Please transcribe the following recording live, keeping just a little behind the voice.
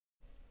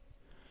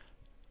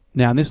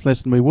Now in this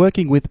lesson we're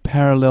working with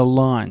parallel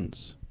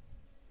lines.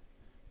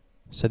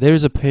 So there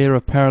is a pair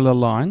of parallel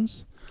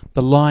lines.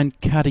 The line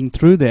cutting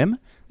through them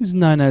is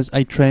known as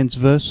a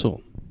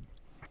transversal.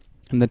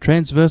 And the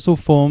transversal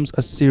forms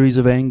a series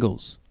of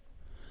angles.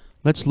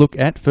 Let's look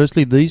at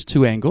firstly these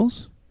two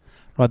angles.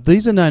 Right,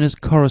 these are known as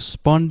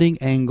corresponding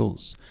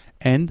angles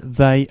and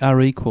they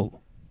are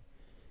equal.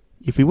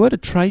 If we were to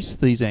trace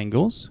these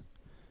angles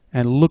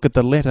and look at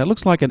the letter, it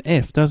looks like an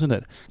F, doesn't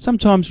it?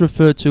 Sometimes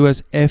referred to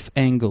as F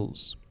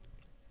angles.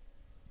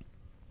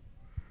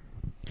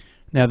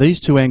 Now these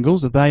two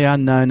angles, they are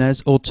known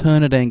as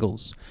alternate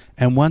angles,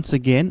 and once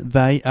again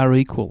they are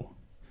equal.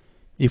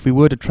 If we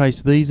were to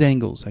trace these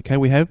angles, okay,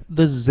 we have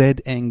the Z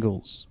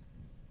angles.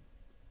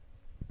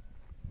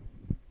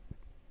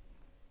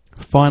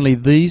 Finally,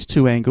 these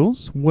two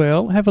angles,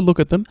 well, have a look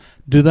at them.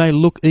 Do they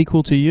look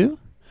equal to you?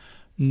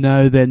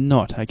 No, they're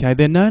not, okay?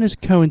 They're known as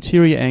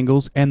co-interior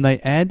angles and they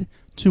add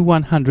to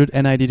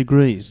 180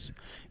 degrees.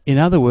 In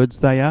other words,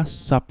 they are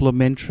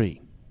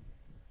supplementary.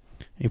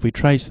 If we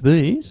trace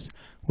these,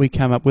 we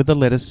come up with the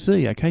letter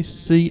C, okay?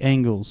 C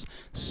angles.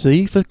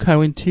 C for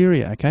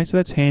co-interior, okay? So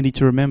that's handy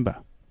to remember.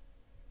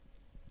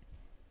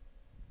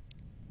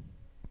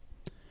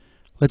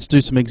 Let's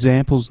do some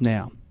examples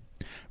now.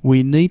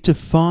 We need to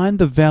find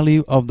the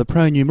value of the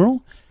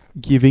pronumeral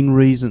giving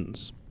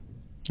reasons.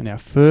 In our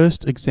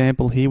first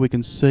example here we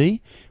can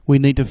see we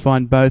need to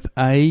find both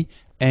A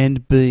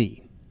and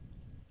B.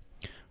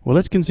 Well,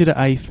 let's consider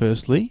A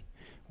firstly.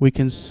 We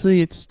can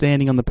see it's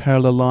standing on the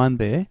parallel line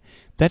there.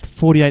 That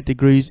 48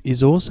 degrees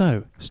is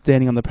also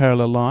standing on the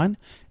parallel line,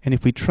 and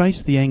if we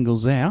trace the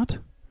angles out,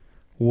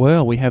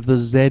 well, we have the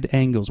Z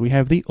angles. We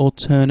have the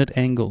alternate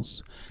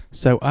angles.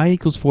 So A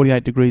equals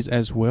 48 degrees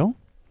as well,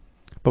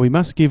 but we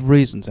must give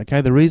reasons,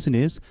 okay? The reason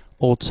is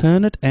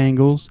alternate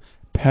angles,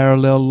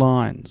 parallel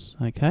lines,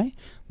 okay?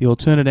 The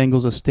alternate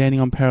angles are standing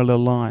on parallel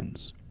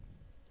lines.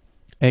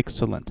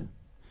 Excellent.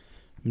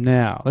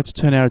 Now, let's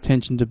turn our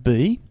attention to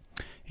B.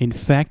 In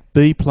fact,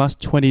 B plus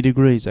 20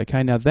 degrees,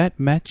 okay? Now that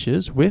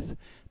matches with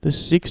the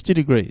 60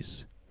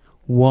 degrees.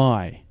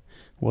 Why?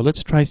 Well,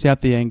 let's trace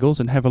out the angles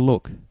and have a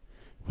look.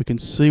 We can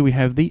see we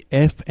have the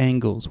F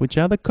angles, which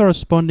are the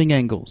corresponding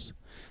angles.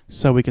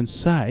 So we can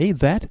say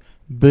that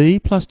B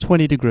plus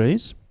 20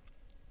 degrees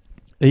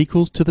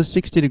equals to the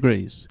 60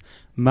 degrees.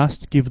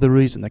 Must give the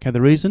reason. Okay,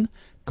 the reason,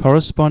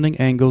 corresponding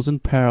angles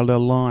and parallel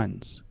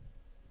lines.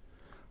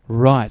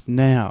 Right,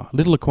 now,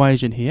 little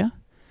equation here.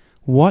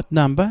 What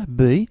number,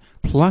 B,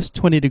 plus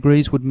 20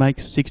 degrees would make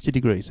 60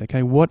 degrees?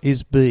 Okay, what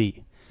is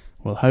B?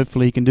 Well,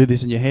 hopefully you can do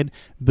this in your head.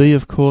 B,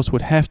 of course,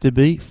 would have to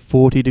be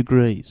 40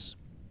 degrees.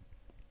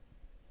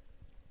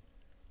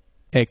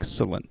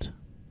 Excellent.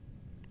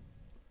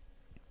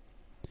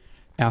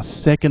 Our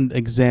second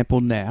example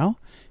now,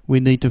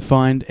 we need to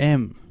find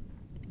M.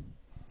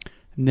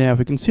 Now if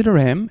we consider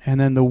M and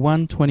then the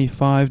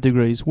 125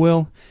 degrees,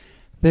 well,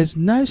 there's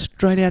no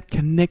straight out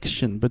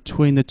connection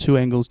between the two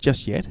angles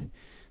just yet,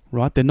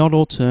 right? They're not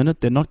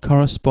alternate, they're not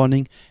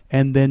corresponding,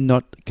 and they're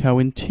not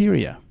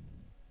co-interior.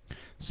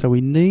 So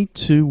we need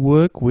to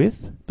work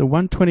with the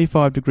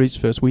 125 degrees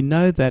first. We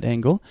know that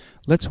angle.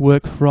 Let's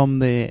work from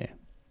there.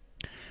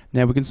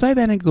 Now we can say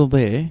that angle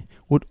there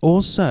would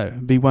also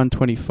be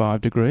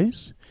 125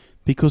 degrees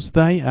because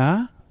they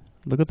are,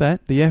 look at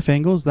that, the F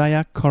angles, they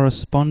are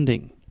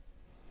corresponding.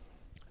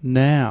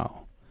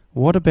 Now,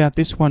 what about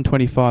this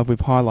 125 we've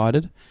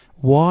highlighted?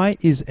 Why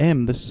is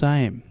M the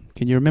same?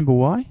 Can you remember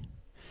why?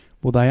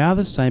 Well, they are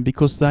the same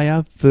because they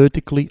are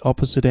vertically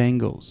opposite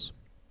angles.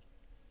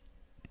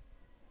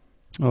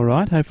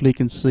 Alright, hopefully you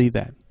can see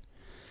that.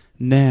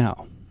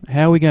 Now,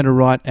 how are we going to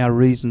write our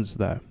reasons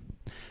though?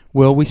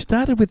 Well, we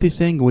started with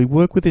this angle, we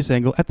work with this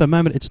angle. At the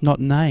moment it's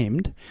not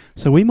named,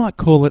 so we might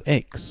call it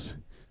X.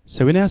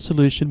 So in our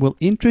solution we'll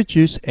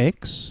introduce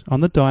X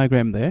on the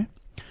diagram there.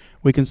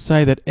 We can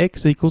say that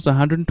X equals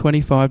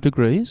 125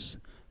 degrees.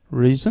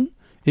 Reason?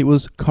 It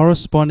was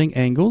corresponding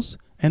angles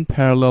and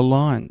parallel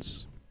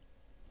lines.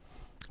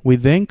 We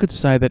then could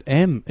say that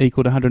M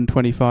equaled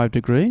 125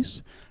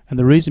 degrees, and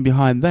the reason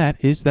behind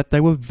that is that they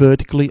were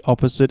vertically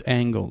opposite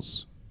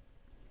angles.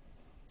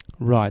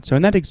 Right, so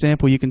in that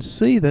example you can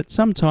see that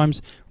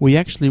sometimes we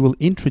actually will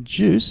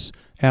introduce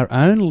our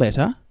own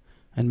letter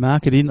and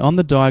mark it in on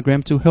the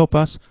diagram to help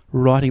us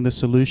writing the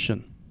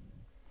solution.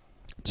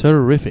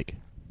 Terrific.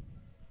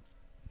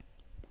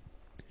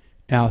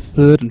 Our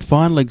third and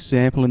final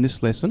example in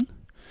this lesson,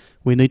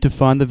 we need to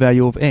find the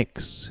value of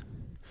X.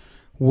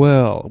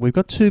 Well, we've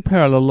got two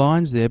parallel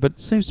lines there, but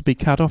it seems to be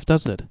cut off,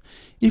 doesn't it?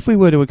 If we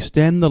were to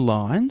extend the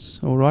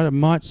lines, alright, it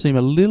might seem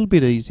a little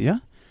bit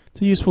easier.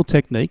 It's a useful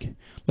technique.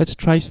 Let's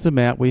trace them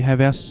out. We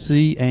have our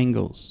C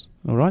angles,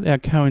 alright, our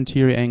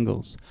co-interior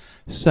angles.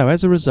 So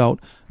as a result,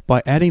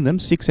 by adding them,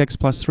 6x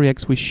plus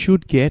 3x, we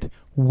should get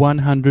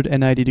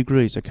 180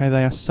 degrees, okay?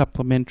 They are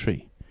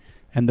supplementary.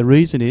 And the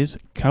reason is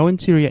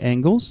co-interior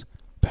angles,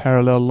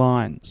 parallel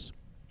lines.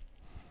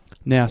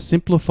 Now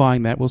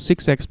simplifying that, well,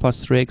 6x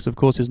plus 3x of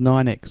course is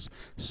 9x.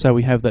 So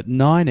we have that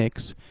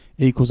 9x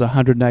equals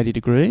 180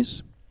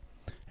 degrees.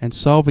 and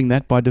solving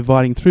that by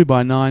dividing through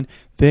by 9.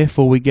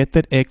 Therefore we get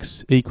that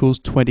x equals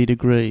 20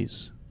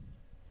 degrees.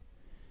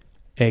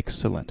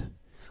 Excellent.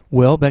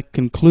 Well, that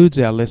concludes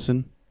our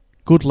lesson.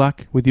 Good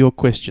luck with your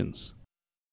questions.